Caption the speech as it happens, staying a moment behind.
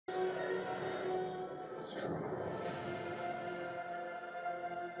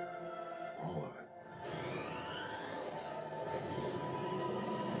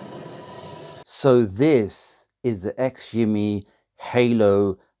So this is the XGIMI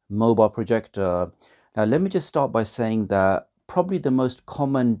Halo mobile projector. Now let me just start by saying that probably the most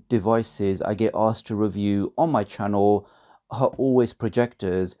common devices I get asked to review on my channel are always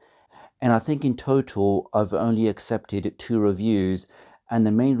projectors, and I think in total I've only accepted 2 reviews, and the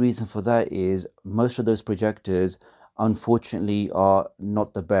main reason for that is most of those projectors unfortunately are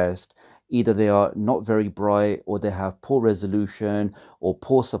not the best. Either they are not very bright, or they have poor resolution or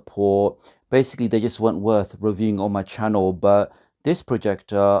poor support. Basically they just weren't worth reviewing on my channel. But this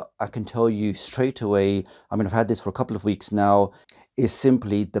projector, I can tell you straight away, I mean I've had this for a couple of weeks now, is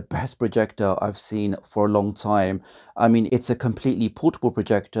simply the best projector I've seen for a long time. I mean, it's a completely portable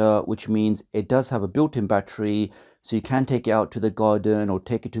projector, which means it does have a built-in battery, so you can take it out to the garden or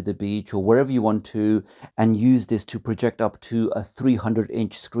take it to the beach or wherever you want to and use this to project up to a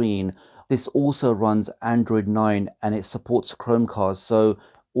 300-inch screen. This also runs Android 9 and it supports Chromecast, so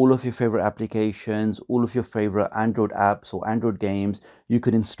all of your favorite applications, all of your favorite Android apps or Android games, you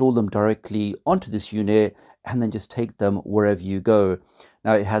could install them directly onto this unit and then just take them wherever you go.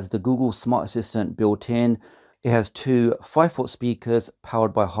 Now it has the Google Smart Assistant built in. It has 2 5-watt speakers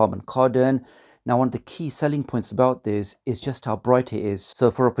powered by Harman Kardon. Now one of the key selling points about this is just how bright it is.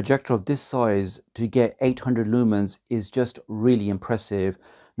 So for a projector of this size, to get 800 lumens is just really impressive.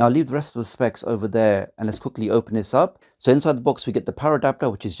 Now I'll leave the rest of the specs over there and let's quickly open this up. So inside the box we get the power adapter,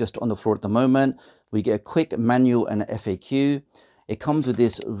 which is just on the floor at the moment. We get a quick manual and an FAQ. It comes with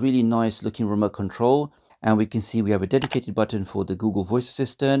this really nice looking remote control, and we can see we have a dedicated button for the Google Voice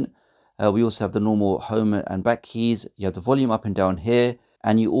Assistant. We also have the normal home and back keys. You have the volume up and down here,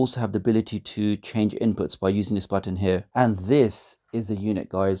 and you also have the ability to change inputs by using this button here. And this is the unit,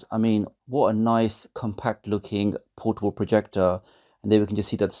 guys. I mean, what a nice compact looking portable projector. And there we can just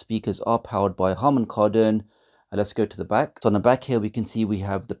see that the speakers are powered by Harman Kardon. Let's go to the back. So on the back here we can see we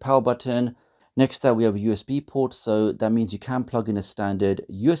have the power button. Next to that we have a USB port, so that means you can plug in a standard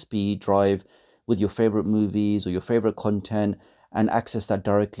USB drive with your favorite movies or your favorite content and access that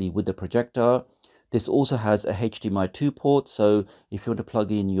directly with the projector. This also has a HDMI 2 port, so if you want to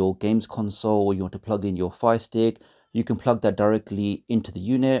plug in your games console or you want to plug in your Fire Stick, you can plug that directly into the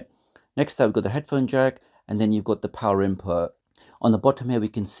unit. Next up we've got the headphone jack, and then you've got the power input. On the bottom here we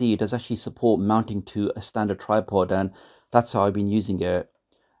can see it does actually support mounting to a standard tripod, and that's how I've been using it.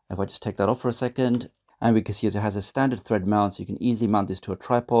 If I just take that off for a second, and we can see as it has a standard thread mount, so you can easily mount this to a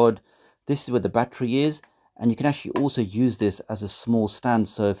tripod. This is where the battery is, and you can actually also use this as a small stand.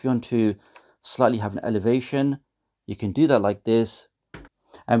 So if you want to slightly have an elevation, you can do that like this,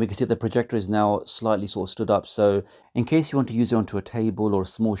 and we can see the projector is now slightly sort of stood up. So in case you want to use it onto a table or a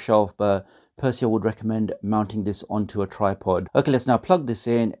small shelf, but personally I would recommend mounting this onto a tripod. Okay, let's now plug this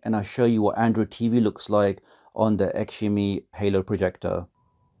in and I'll show you what Android TV looks like on the XGIMI Halo projector.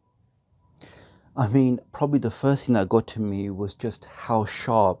 I mean, probably the first thing that got to me was just how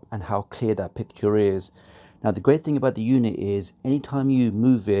sharp and how clear that picture is. Now the great thing about the unit is anytime you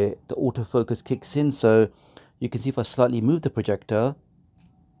move it, the autofocus kicks in. So you can see if I slightly move the projector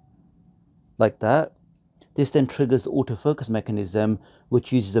like that, this then triggers the autofocus mechanism,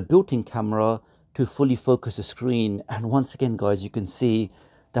 which uses a built-in camera to fully focus the screen. And once again, guys, you can see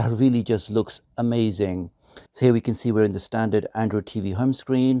that really just looks amazing. So here we can see we're in the standard Android TV home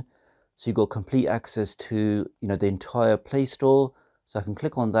screen. So you've got complete access to, the entire Play Store. So I can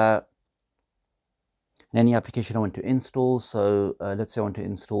click on that. And any application I want to install. So let's say I want to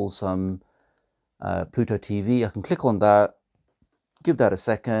install some Pluto TV. I can click on that, give that a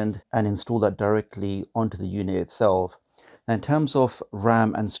second, and install that directly onto the unit itself. Now in terms of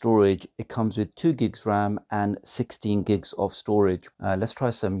RAM and storage, it comes with 2 gigs RAM and 16 gigs of storage. Let's try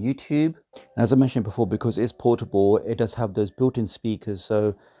some YouTube. And as I mentioned before, because it's portable, it does have those built-in speakers.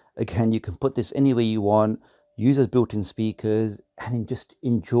 So again, you can put this anywhere you want, use as built-in speakers, and just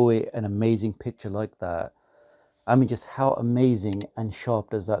enjoy an amazing picture like that. I mean, just how amazing and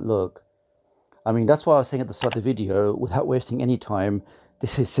sharp does that look? I mean, that's why I was saying at the start of the video, without wasting any time,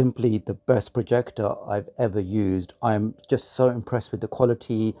 this is simply the best projector I've ever used. I'm just so impressed with the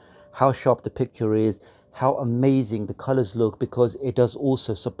quality, how sharp the picture is, how amazing the colors look, because it does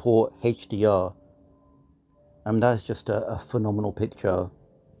also support HDR. I mean, that's just a phenomenal picture.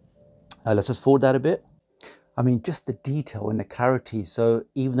 Let's just forward that a bit. I mean, just the detail and the clarity. So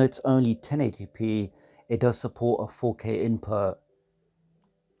even though it's only 1080p, it does support a 4K input.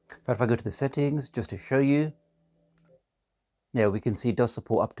 But if I go to the settings, just to show you, yeah, we can see it does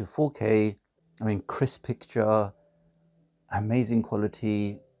support up to 4K. I mean, crisp picture, amazing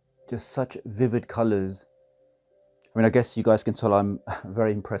quality, just such vivid colors. I mean, I guess you guys can tell I'm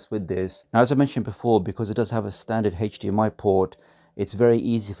very impressed with this. Now, as I mentioned before, because it does have a standard HDMI port, It's very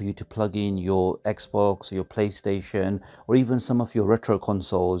easy for you to plug in your Xbox or your PlayStation or even some of your retro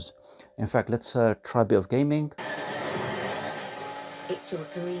consoles. In fact, let's try a bit of gaming. It's your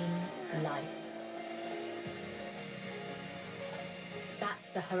dream life. That's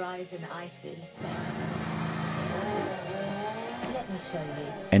the horizon I see. Let me show you.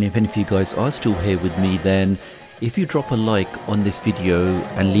 And if any of you guys are still here with me, then if you drop a like on this video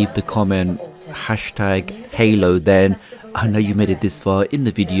and leave the comment #Halo, then I know you made it this far in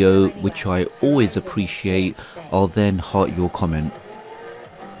the video, which I always appreciate. I'll then heart your comment.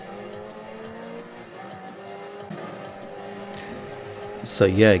 So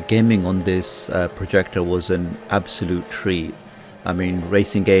yeah, gaming on this projector was an absolute treat. I mean,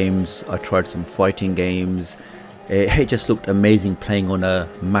 racing games, I tried some fighting games. It just looked amazing playing on a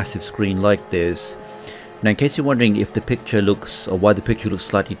massive screen like this. Now, in case you're wondering if the picture looks, or why the picture looks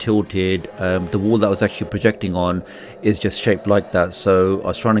slightly tilted, the wall that I was actually projecting on is just shaped like that. So I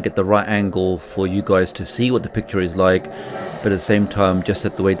was trying to get the right angle for you guys to see what the picture is like, but at the same time, just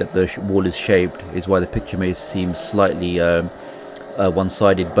at the way that the wall is shaped is why the picture may seem slightly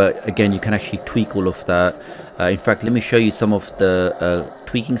one-sided. But again, you can actually tweak all of that. In fact, let me show you some of the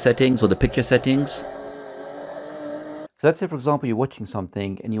tweaking settings or the picture settings. So let's say, for example, you're watching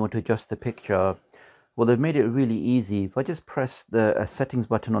something and you want to adjust the picture. Well, they've made it really easy. If I just press the settings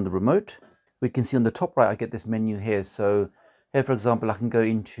button on the remote, we can see on the top right, I get this menu here. So here, for example, I can go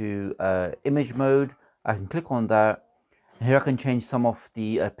into image mode. I can click on that. And here I can change some of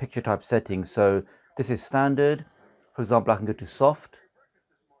the picture type settings. So this is standard. For example, I can go to soft.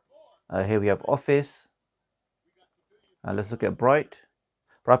 Here we have office. Let's look at bright.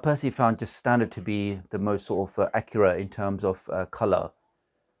 But I personally found just standard to be the most sort of accurate in terms of color.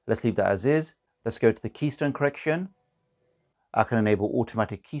 Let's leave that as is. Let's go to the keystone correction. I can enable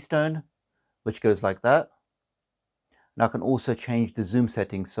automatic keystone, which goes like that. Now I can also change the zoom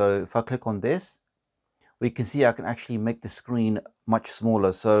settings. So if I click on this, we can see I can actually make the screen much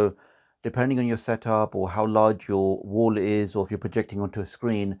smaller. So depending on your setup or how large your wall is, or if you're projecting onto a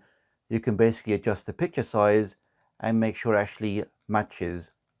screen, you can basically adjust the picture size and make sure it actually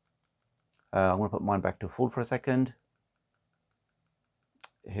matches. I'm going to put mine back to full for a second.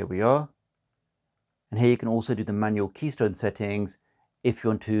 Here we are. And here you can also do the manual keystone settings if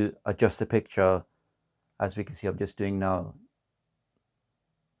you want to adjust the picture, as we can see I'm just doing now.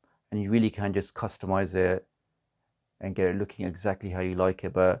 And you really can just customize it and get it looking exactly how you like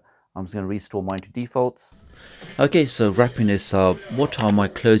it, but I'm just going to restore mine to defaults. Okay, so wrapping this up, what are my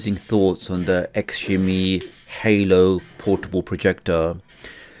closing thoughts on the XGIMI Halo Portable Projector?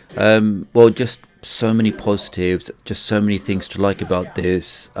 Well, just so many positives, just so many things to like about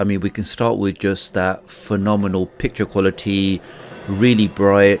this. I mean, we can start with just that phenomenal picture quality, really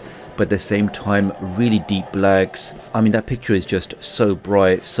bright, but at the same time really deep blacks. I mean, that picture is just so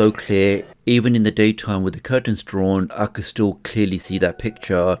bright, so clear. Even in the daytime with the curtains drawn, I could still clearly see that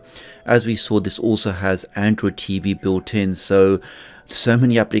picture. As we saw, this also has Android TV built in, so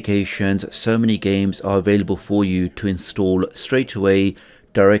many applications, so many games are available for you to install straight away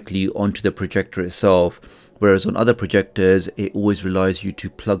directly onto the projector itself, whereas on other projectors it always relies you to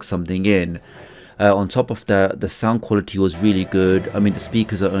plug something in. On top of that, the sound quality was really good. I mean, the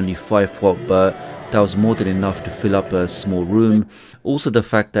speakers are only 5 watt, but that was more than enough to fill up a small room. Also the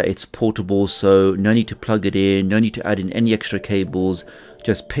fact that it's portable, so no need to plug it in, no need to add in any extra cables.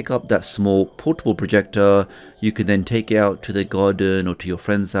 Just pick up that small portable projector. You can then take it out to the garden or to your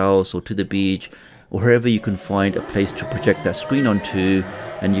friend's house or to the beach, or wherever you can find a place to project that screen onto,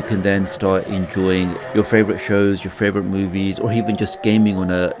 and you can then start enjoying your favorite shows, your favorite movies, or even just gaming on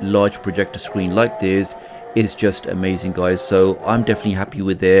a large projector screen like this is just amazing, guys. So I'm definitely happy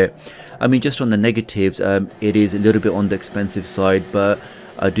with it. I mean, just on the negatives, it is a little bit on the expensive side, but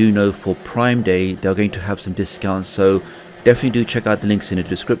I do know for Prime Day they're going to have some discounts, so definitely do check out the links in the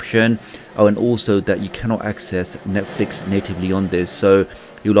description. Oh, and also that you cannot access Netflix natively on this, so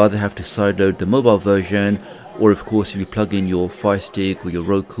you'll either have to sideload the mobile version, or of course if you plug in your Fire Stick or your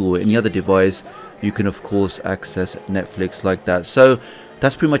Roku or any other device, you can of course access Netflix like that. So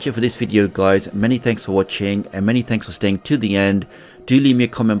that's pretty much it for this video, guys. Many thanks for watching and many thanks for staying to the end. Do leave me a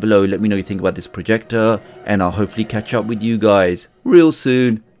comment below, let me know what you think about this projector, and I'll hopefully catch up with you guys real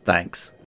soon. Thanks.